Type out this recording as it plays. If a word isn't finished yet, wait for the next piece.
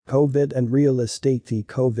COVID and real estate. The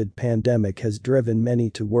COVID pandemic has driven many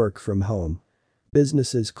to work from home.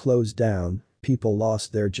 Businesses closed down, people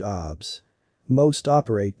lost their jobs. Most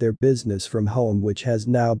operate their business from home, which has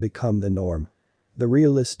now become the norm. The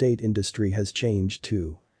real estate industry has changed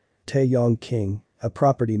too. Yong Qing, a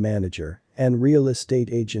property manager and real estate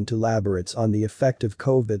agent, elaborates on the effect of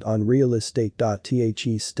COVID on real estate.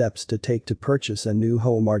 The steps to take to purchase a new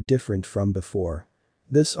home are different from before.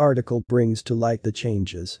 This article brings to light the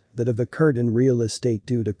changes that have occurred in real estate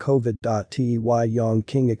due to COVID. Yong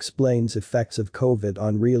Qing explains effects of COVID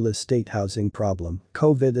on real estate housing problem.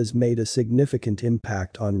 COVID has made a significant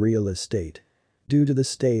impact on real estate. Due to the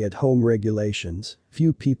stay-at-home regulations,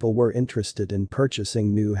 few people were interested in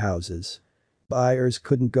purchasing new houses. Buyers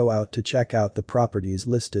couldn't go out to check out the properties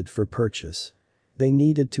listed for purchase. They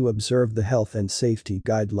needed to observe the health and safety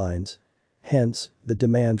guidelines. Hence, the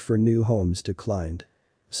demand for new homes declined.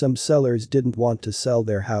 Some sellers didn't want to sell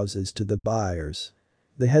their houses to the buyers.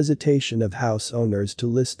 The hesitation of house owners to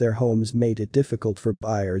list their homes made it difficult for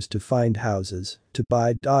buyers to find houses to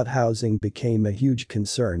buy. Housing became a huge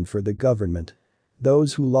concern for the government.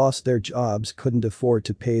 Those who lost their jobs couldn't afford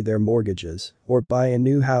to pay their mortgages or buy a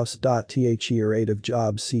new house. The rate of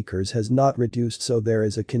job seekers has not reduced, so there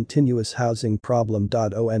is a continuous housing problem.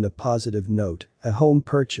 On a positive note, a home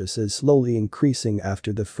purchase is slowly increasing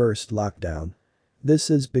after the first lockdown.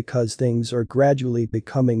 This is because things are gradually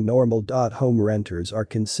becoming normal. Home renters are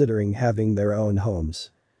considering having their own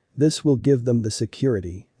homes. This will give them the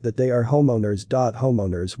security that they are homeowners.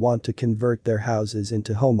 Homeowners want to convert their houses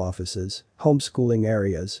into home offices, homeschooling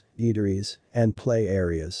areas, eateries, and play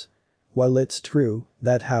areas. While it's true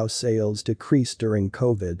that house sales decreased during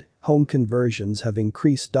COVID, home conversions have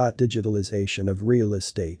increased. Digitalization of real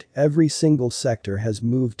estate. Every single sector has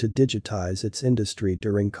moved to digitize its industry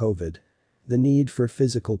during COVID. The need for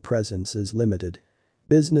physical presence is limited.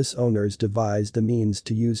 Business owners devised the means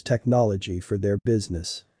to use technology for their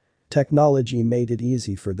business. Technology made it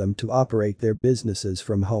easy for them to operate their businesses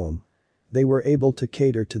from home. They were able to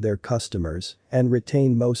cater to their customers and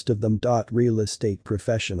retain most of them. Real estate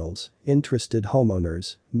professionals, interested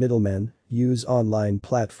homeowners, middlemen, use online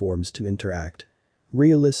platforms to interact.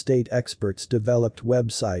 Real estate experts developed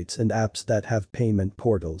websites and apps that have payment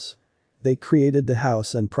portals. They created the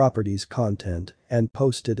house and properties content and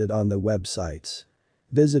posted it on the websites.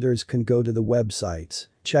 Visitors can go to the websites,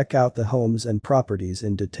 check out the homes and properties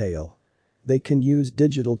in detail. They can use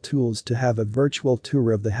digital tools to have a virtual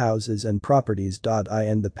tour of the houses and properties.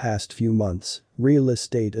 In the past few months, real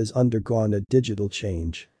estate has undergone a digital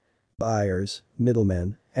change. Buyers,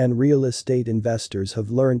 middlemen, and real estate investors have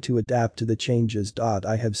learned to adapt to the changes.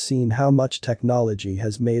 I have seen how much technology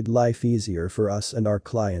has made life easier for us and our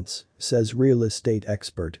clients, says real estate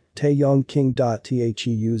expert Yong Qing.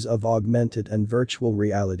 The use of augmented and virtual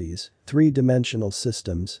realities, three-dimensional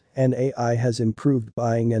systems, and AI has improved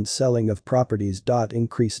buying and selling of properties.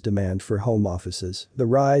 Increased demand for home offices. The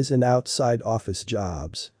rise in outside office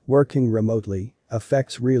jobs, working remotely,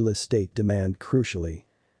 affects real estate demand crucially.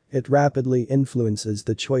 It rapidly influences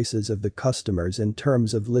the choices of the customers in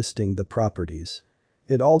terms of listing the properties.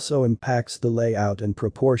 It also impacts the layout and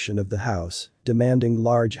proportion of the house, demanding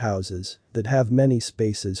large houses that have many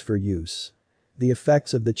spaces for use. The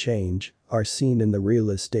effects of the change are seen in the real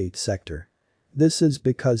estate sector. This is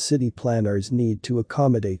because city planners need to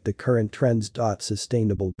accommodate the current trends.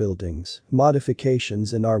 Sustainable buildings.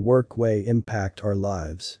 Modifications in our workway impact our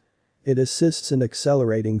lives. It assists in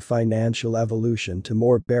accelerating financial evolution to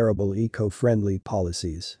more bearable eco-friendly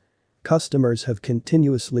policies. Customers have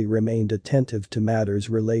continuously remained attentive to matters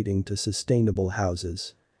relating to sustainable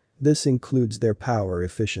houses. This includes their power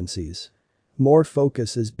efficiencies. More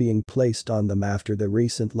focus is being placed on them after the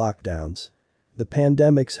recent lockdowns. The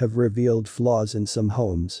pandemics have revealed flaws in some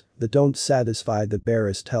homes that don't satisfy the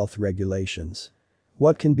barest health regulations.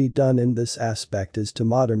 What can be done in this aspect is to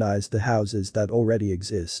modernize the houses that already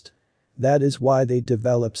exist. That is why they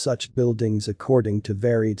develop such buildings according to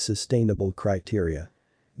varied sustainable criteria.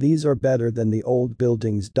 These are better than the old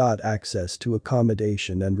buildings. Access to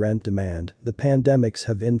accommodation and rent demand. The pandemics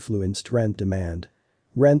have influenced rent demand.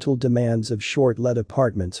 Rental demands of short-let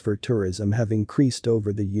apartments for tourism have increased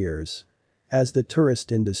over the years. As the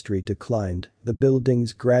tourist industry declined, the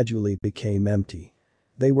buildings gradually became empty.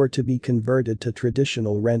 They were to be converted to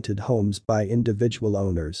traditional rented homes by individual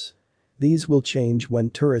owners. These will change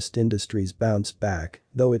when tourist industries bounce back,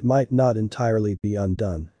 though it might not entirely be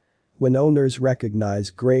undone. When owners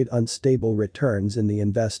recognize great unstable returns in the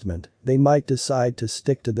investment, they might decide to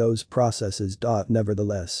stick to those processes.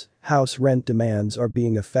 Nevertheless, house rent demands are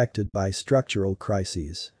being affected by structural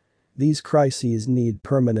crises. These crises need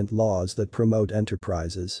permanent laws that promote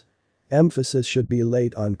enterprises. Emphasis should be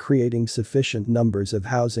laid on creating sufficient numbers of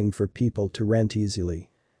housing for people to rent easily.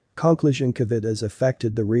 Conclusion: COVID has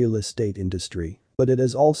affected the real estate industry, but it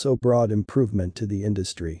has also brought improvement to the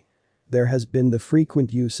industry. There has been the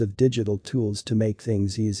frequent use of digital tools to make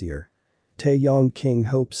things easier. Yong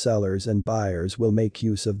hopes sellers and buyers will make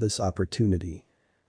use of this opportunity.